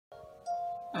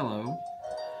Hello,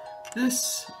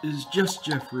 this is Just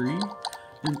Jeffrey,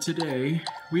 and today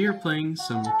we are playing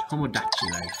some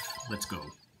Tomodachi Life. Let's go.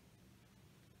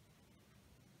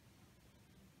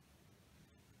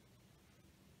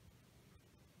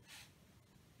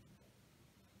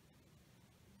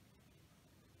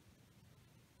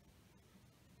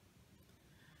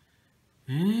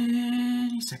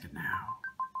 Any second now.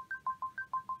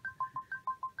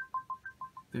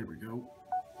 There we go.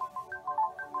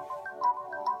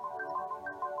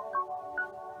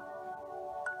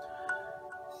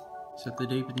 Set the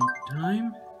date and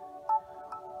time.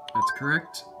 That's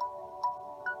correct.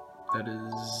 That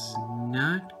is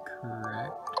not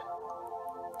correct.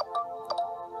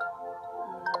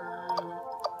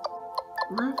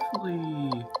 Roughly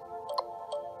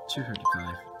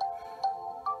 255.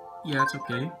 Yeah, it's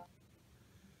okay.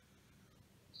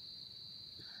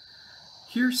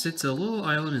 Here sits a little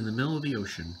island in the middle of the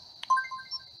ocean.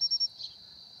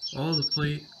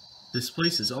 This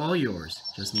place is all yours.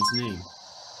 Just needs a name.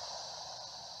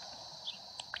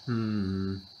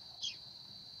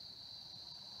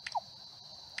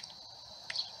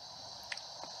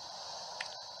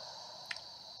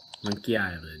 Monkey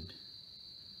Island.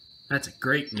 That's a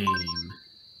great name.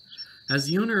 As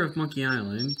the owner of Monkey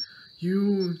Island,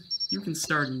 you can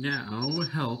start now.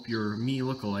 Help your me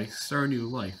lookalike start a new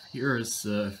life. Here is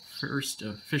the first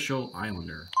official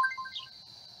islander.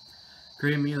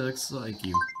 Great me looks like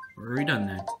you. Already done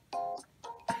that.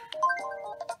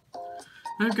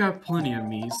 I've got plenty of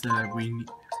me's that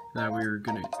we're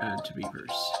gonna add to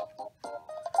beavers.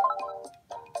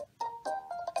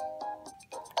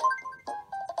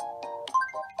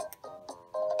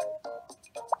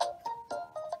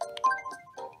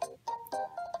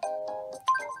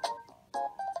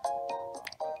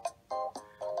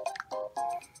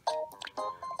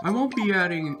 I won't be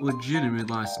adding legitimate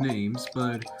last names,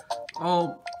 but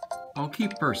I'll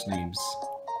keep first names.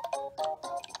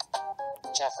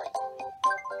 Jeffrey.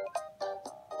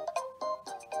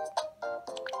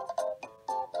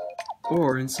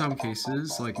 Or in some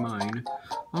cases, like mine,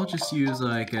 I'll just use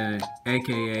like a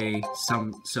AKA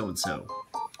some so-and-so.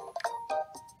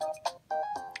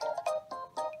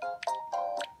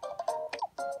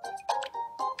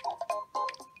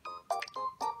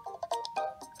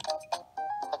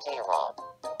 Okay, Rob.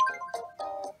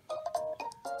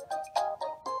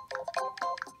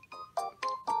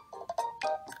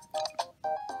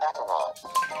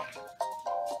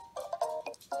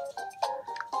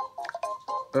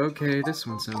 Okay, this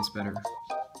one sounds better.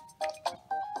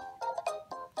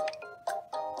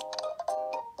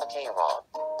 Okay, Rob.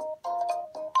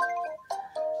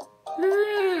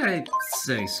 I'd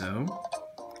say so.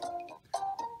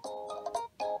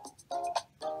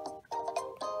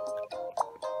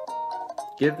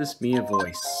 Give this me a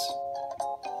voice.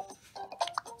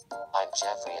 I'm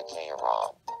Jeffrey aka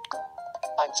Rob.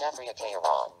 I'm Jeffrey aka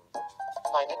Rob.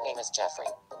 My nickname is Jeffrey.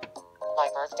 My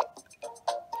birthday.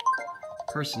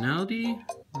 Personality?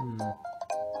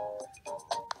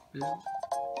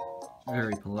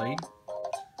 Very polite.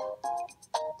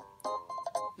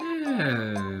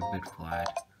 Yeah, a bit flat.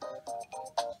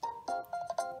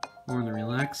 More on the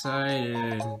relaxed side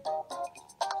and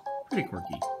pretty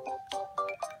quirky.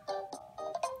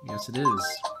 Yes, it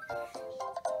is.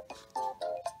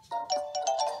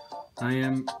 I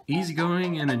am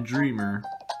easygoing and a dreamer.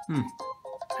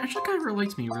 Actually kind of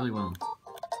relates to me really well.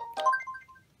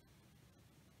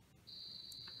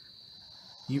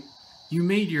 You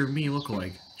made your me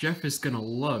lookalike. Jeff is gonna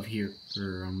love here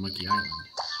on Monkey Island.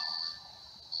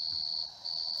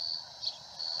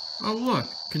 Oh look,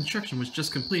 construction was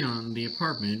just complete on the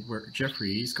apartment where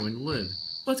Jeffrey is going to live.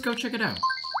 Let's go check it out.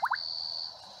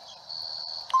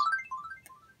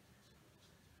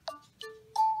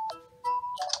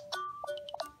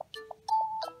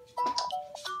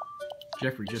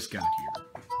 Jeffrey just got here.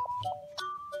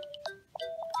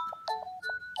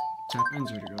 Tap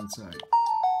enter to go inside.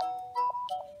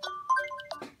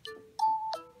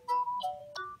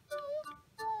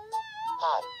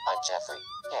 Hi, I'm Jeffrey.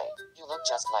 Hey, you look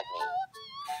just like me.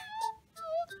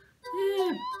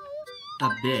 A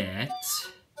bit.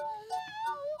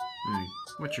 Alright,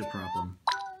 what's your problem?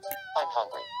 I'm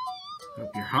hungry.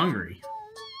 Hope you're hungry.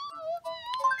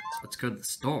 Let's go to the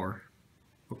store.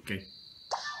 Okay.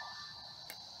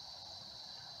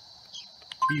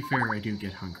 To be fair, I do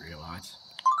get hungry a lot.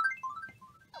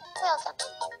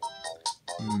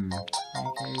 Welcome.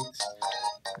 Pancakes.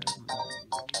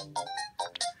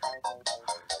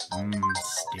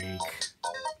 Steak.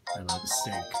 I love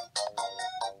steak.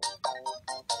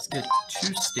 Let's get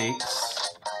 2 steaks.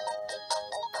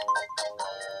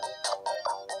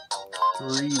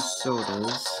 3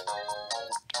 sodas.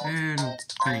 And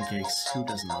pancakes. Who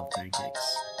doesn't love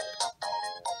pancakes?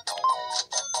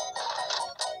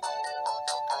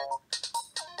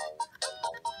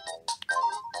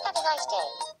 Have a nice day.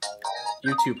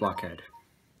 You too, Blockhead.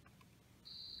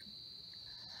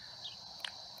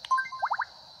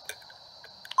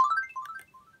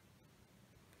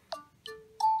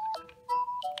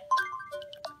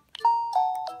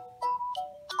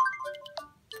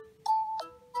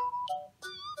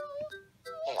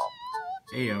 Heyo.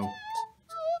 Ayo.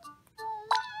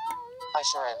 I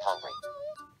sure am hungry.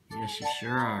 Yes, you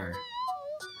sure are.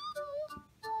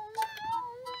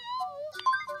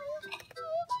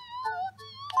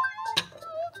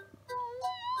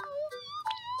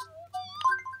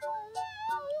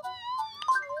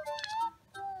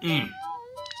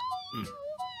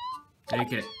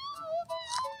 Take it.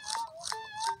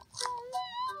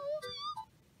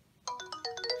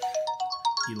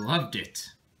 He loved it.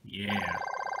 Yeah.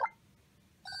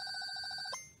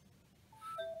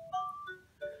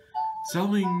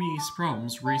 Solving Mii's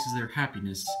problems raises their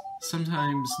happiness.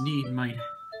 Something need might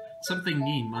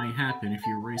happen if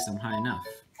you raise them high enough.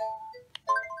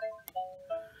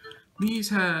 Miis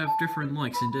have different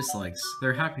likes and dislikes.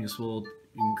 Their happiness will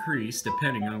increase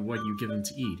depending on what you give them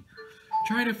to eat.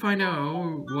 Try to find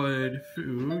out what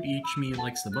food each Mii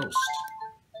likes the most.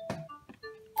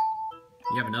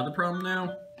 You have another problem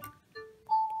now?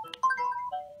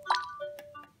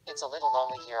 It's a little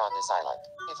lonely here on this island.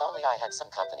 If only I had some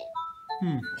company.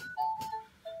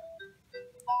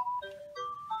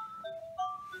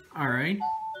 Alright.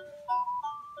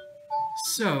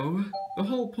 So, the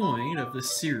whole point of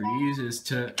this series is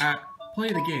to play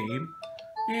the game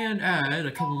and add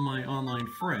a couple of my online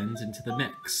friends into the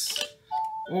mix.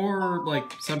 Or,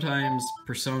 like, sometimes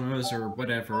personas or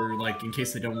whatever, like, in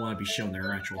case they don't want to be shown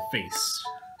their actual face.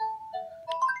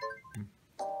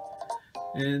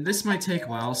 And this might take a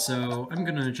while, so I'm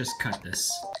gonna just cut this.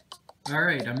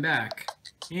 Alright, I'm back.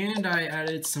 And I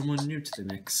added someone new to the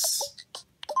mix.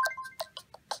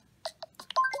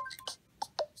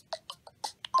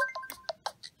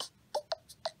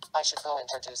 I should go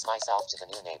introduce myself to the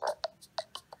new neighbor.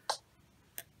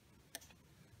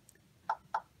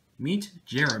 Meet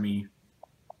Jeremy.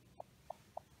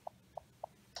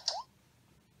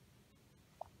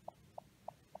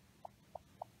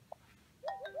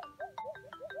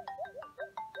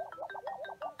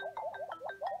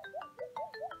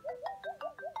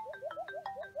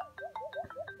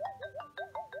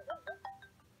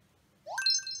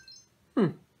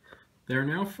 They're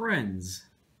now friends.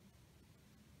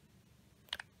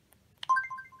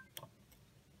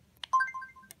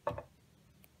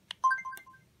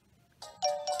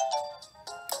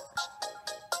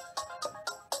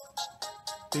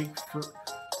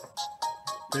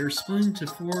 They're split into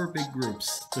 4 big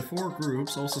groups. The 4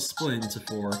 groups also split into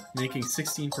 4, making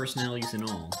 16 personalities in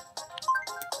all.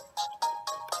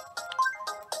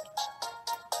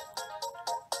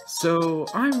 So,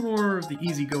 I'm more of the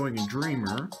easygoing and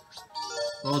dreamer,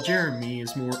 while Jeremy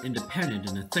is more independent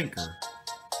and a thinker.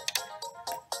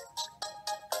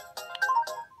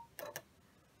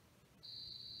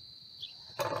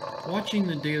 Watching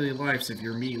the daily lives of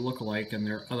your Mii lookalike and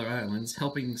their other islands,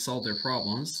 helping solve their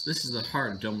problems, this is the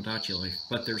heart of Tomodachi life,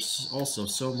 but there's also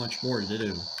so much more to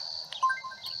do.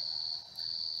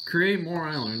 Create more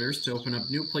islanders to open up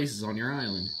new places on your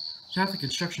island. Tap the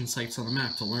construction sites on the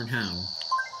map to learn how.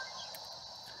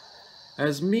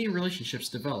 As Mii relationships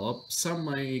develop, some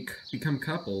might become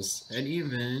couples, and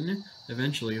even,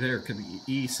 eventually, there could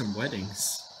be some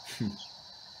weddings.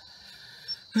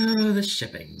 The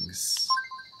shippings.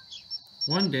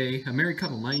 One day, a married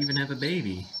couple might even have a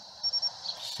baby.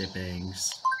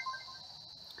 Shippings.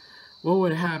 What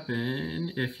would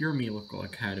happen if your Mii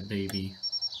lookalike had a baby?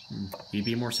 You'd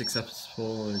be more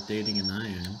successful at dating than I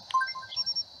am.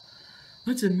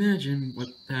 Let's imagine what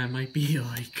that might be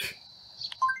like.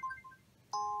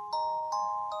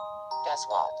 Guess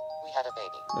what? We had a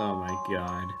baby. Oh my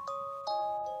god.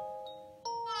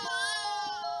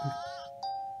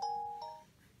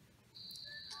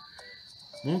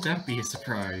 Won't that be a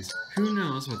surprise? Who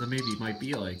knows what the baby might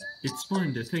be like? It's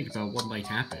fun to think about what might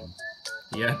happen.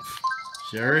 Yep,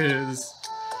 sure is.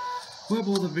 What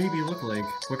will the baby look like?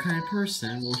 What kind of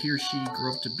person will he or she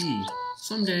grow up to be?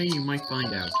 Someday you might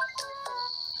find out.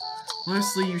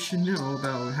 Lastly, you should know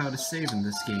about how to save in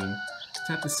this game.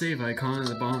 Tap the save icon at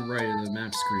the bottom right of the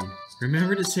map screen.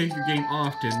 Remember to save your game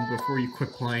often before you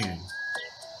quit playing.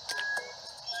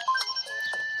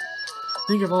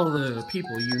 Think of all the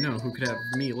people you know who could have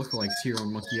Mii lookalikes here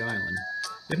on Monkey Island.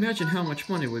 Imagine how much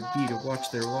fun it would be to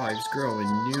watch their lives grow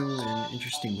in new and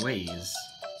interesting ways.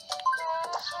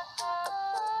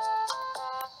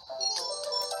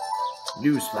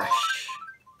 Newsflash.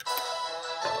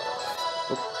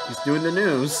 Oh, he's doing the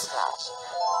news. Newsflash.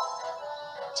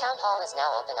 Town Hall is now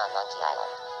open on Monkey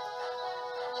Island.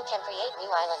 You can create new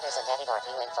islanders and edit or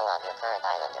view info on your current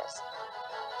islanders.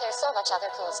 There's so much other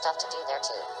cool stuff to do there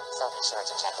too, so be sure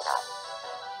to check it out.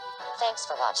 Thanks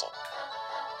for watching.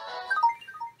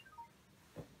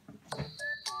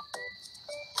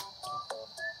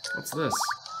 What's this?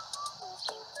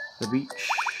 The beach,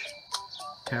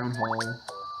 town hall,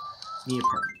 the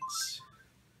apartments.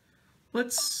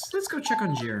 Let's go check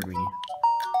on Jeremy.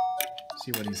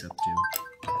 See what he's up to.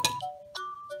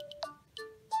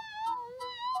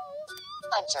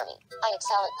 I'm Jeremy. I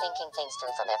excel at thinking things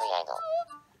through from every angle.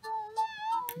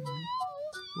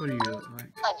 What are you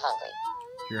like? I'm hungry.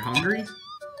 You're hungry?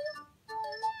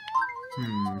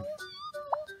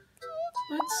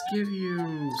 Let's give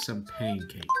you some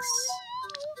pancakes.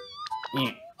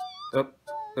 Yeah. Up.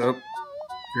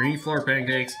 Green floor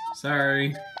pancakes.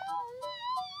 Sorry.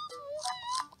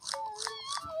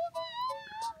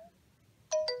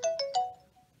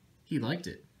 He liked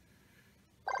it.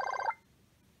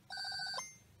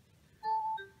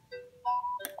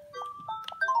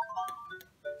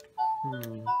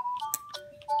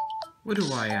 What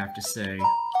do I have to say?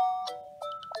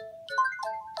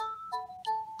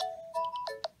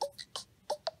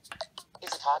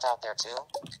 Is it hot out there too?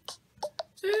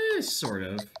 Sort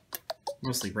of.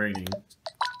 Mostly raining.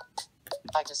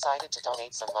 I decided to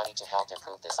donate some money to help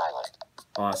improve this island.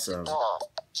 Awesome. Go on,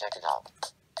 check it out.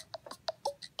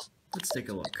 Let's take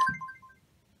a look.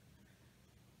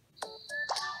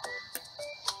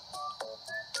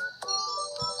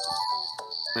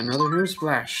 Another news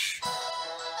flash.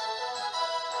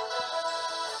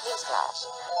 Newsflash.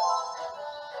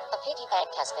 A piggy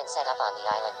bank has been set up on the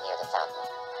island near the fountain.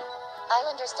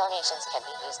 Islanders' donations can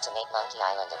be used to make Monkey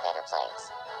Island a better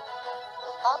place.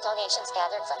 All donations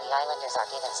gathered from the islanders are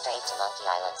given straight to Monkey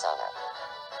Island's owner.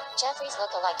 Jeffrey's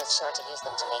lookalike is sure to use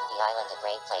them to make the island a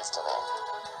great place to live.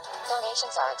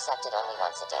 Donations are accepted only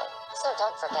once a day, so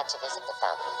don't forget to visit the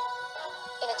fountain.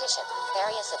 In addition,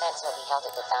 various events will be held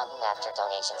at the fountain after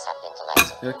donations have been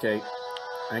collected. Okay,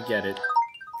 I get it.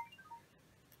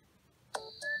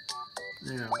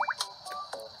 Now,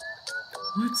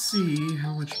 let's see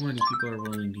how much money people are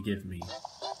willing to give me.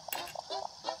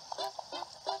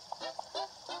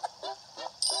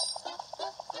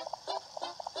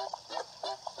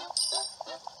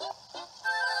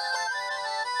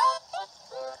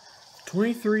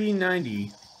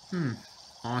 $23.90.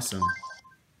 Awesome.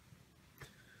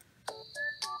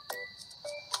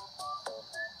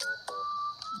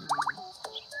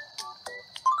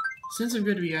 Since I'm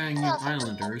going to be adding new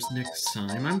islanders next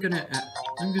time, I'm gonna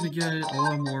get a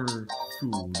lot more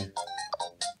food.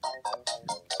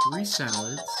 3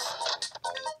 salads,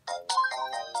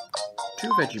 2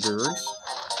 veggie burgers.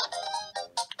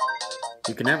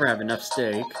 You can never have enough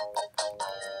steak.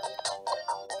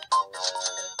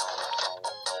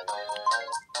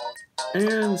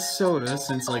 And soda,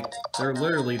 since, like, they're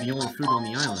literally the only food on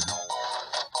the island.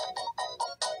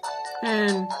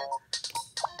 And...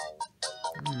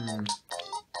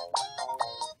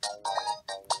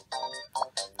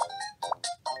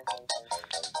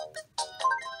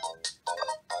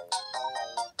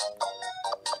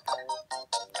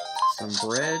 some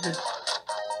bread.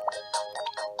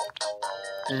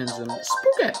 And some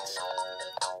spaghetti.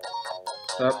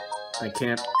 Oh, I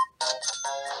can't.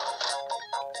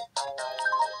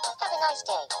 Have a nice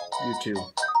day. You too.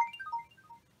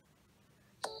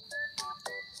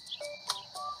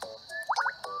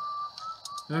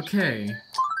 Okay.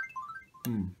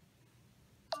 You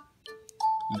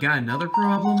got another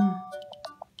problem?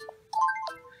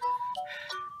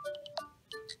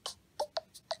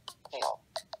 Heyo.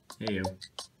 Heyo.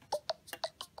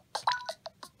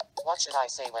 What should I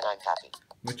say when I'm happy?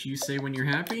 What you say when you're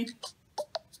happy?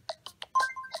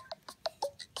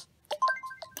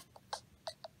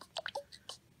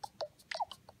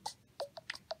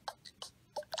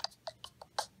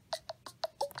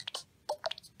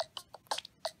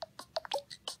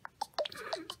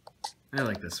 I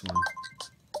like this one.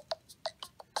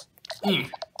 Yeah.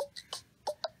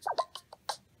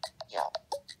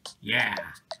 Yeah.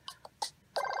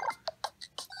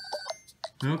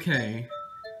 Okay.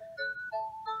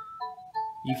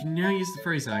 You can now use the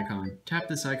phrase icon. Tap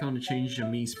this icon to change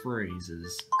Jami's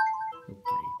phrases. Okay.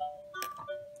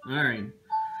 Alright.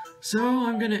 So,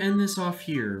 I'm gonna end this off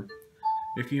here.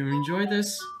 If you enjoyed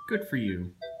this, good for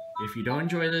you. If you don't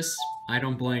enjoy this, I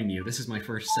don't blame you. This is my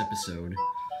first episode.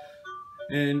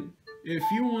 And if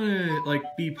you want to, like,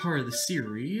 be part of the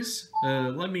series,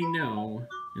 let me know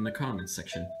in the comments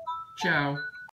section. Ciao!